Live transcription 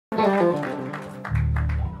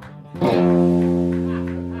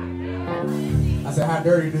how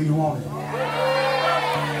dirty do you want it?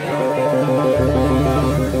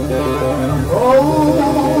 Oh,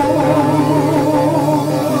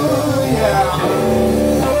 yeah.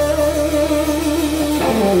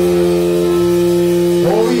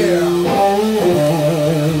 Oh, yeah.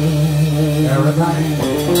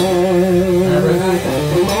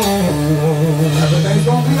 Everything's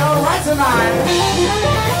gonna be all right tonight.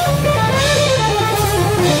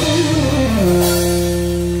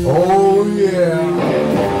 Oh, yeah.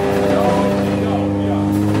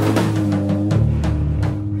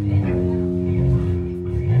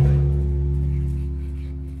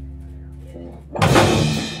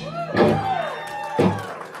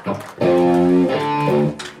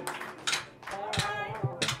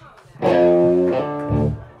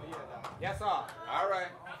 Yes, sir. All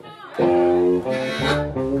right.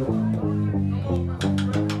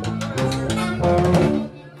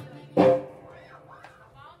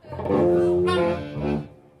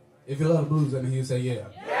 If you love the blues, let me hear you say yeah.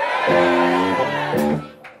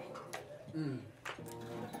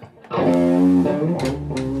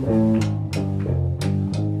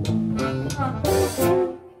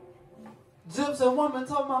 Gypsy woman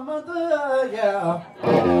told my mother, yeah,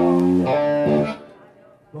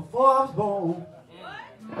 before I was born,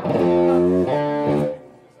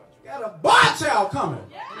 got a boy child coming.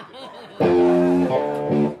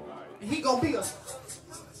 He gonna be a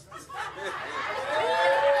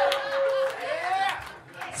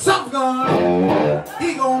something gonna,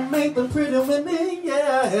 he gonna make the pretty women,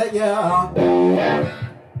 yeah, yeah,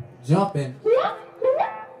 jumping.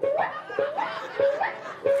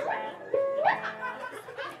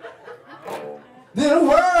 Then the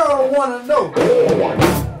world wanna know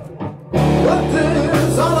what this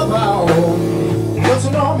is all about. But you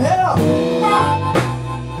know I'm here.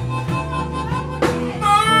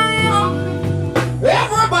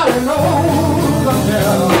 Everybody knows I'm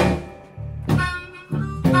here.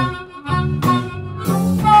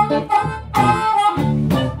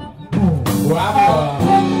 Well, I'm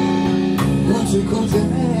Hoochie Coochie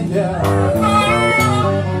Man, yeah.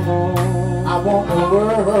 I want the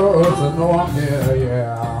world to know I'm here,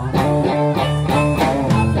 yeah.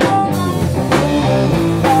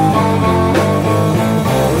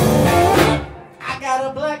 I got a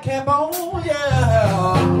black cap on,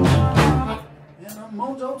 yeah, and a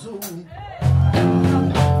mojo too.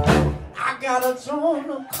 I got a John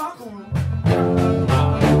of cockle,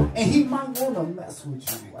 and he might wanna mess with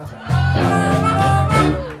you.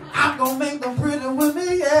 I'm gonna make them pretty with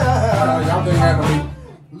me, yeah. Y'all think that me?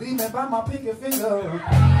 Leave me by my pinky finger.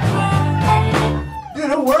 Then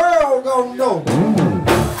the world gon' know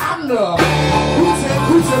I'm the Hoochie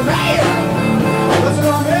Coochie Man. Listen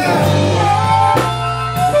on here.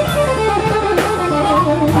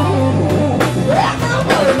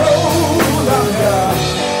 Everybody knows I'm here.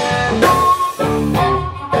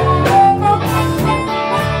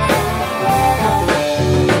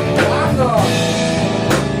 I'm the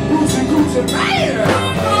Hoochie Coochie Man.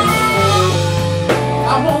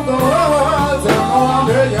 I want the world to know I'm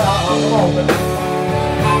here, y'all. Come on, baby.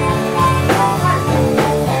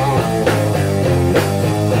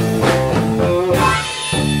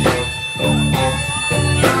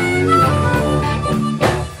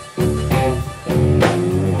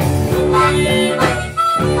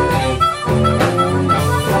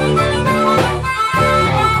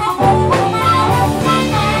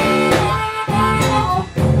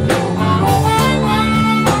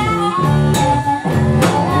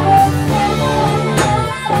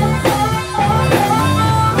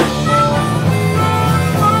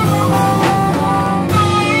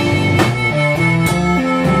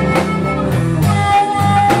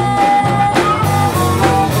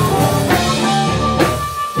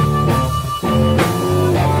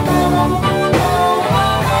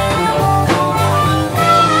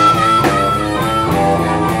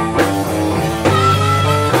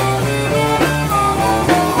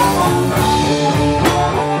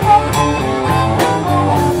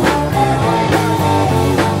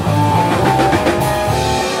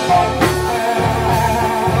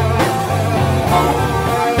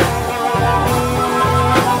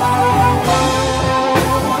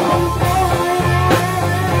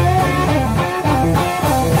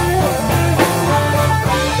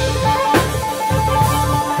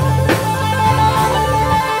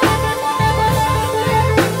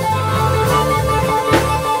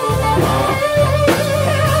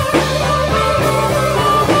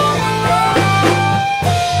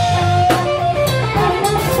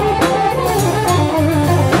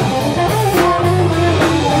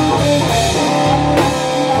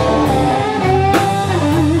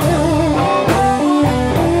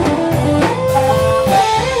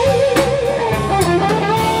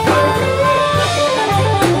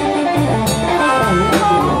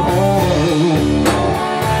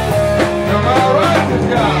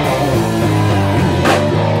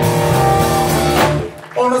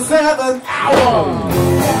 7th hour,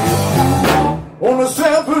 on the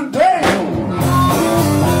 7th day,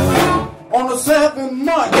 on the 7th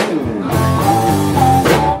month,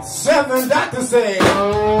 7 doctors say I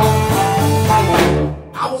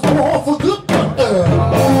was born for good.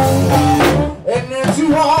 And as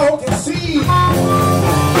you all can see,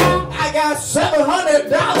 I got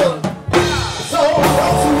 $700. So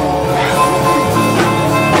don't you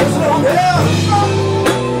ask me,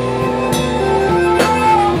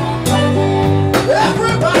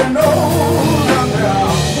 everybody knows I'm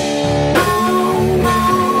down.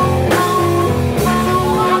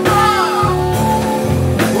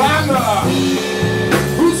 Well, I'm the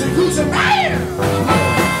Hoochie Coochie Man.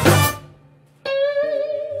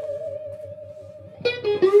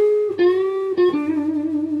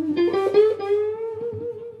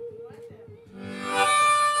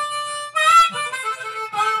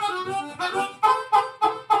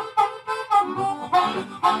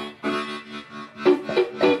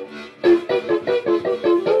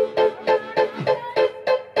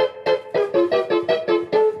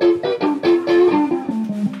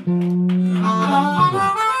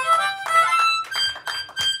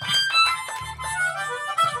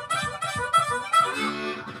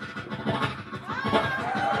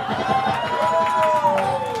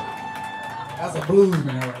 That's a blues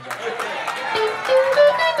man right there.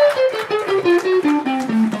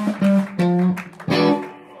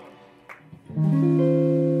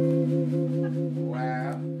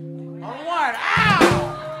 Wow. On one. Ow!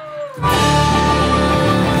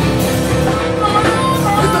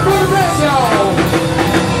 It's the Blues Man Show.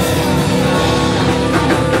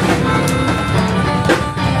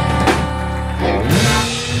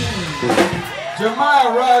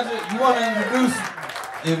 Jamiah Rogers, you want to introduce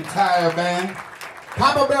the entire band?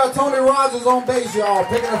 Papa Bear Tony Rogers on bass, y'all.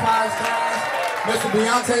 Picking the 5 stars. Mr.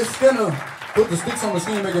 Beyonce Skinner put the sticks on the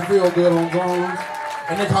scene, make it feel good on drums.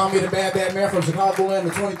 And they call me the Bad Bad Man from Chicago and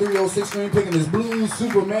the 2306 screen, picking this blues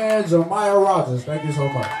Superman, Jamiah Rogers. Thank you so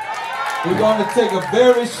much. We're going to take a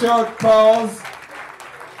very short pause.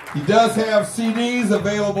 He does have CDs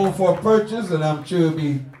available for purchase, and I'm sure he'll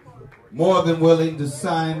be more than willing to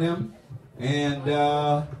sign them. And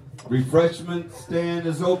refreshment stand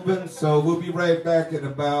is open, so we'll be right back in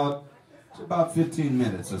about 15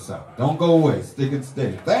 minutes or so. Don't go away. Stick and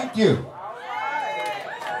stay. Thank you.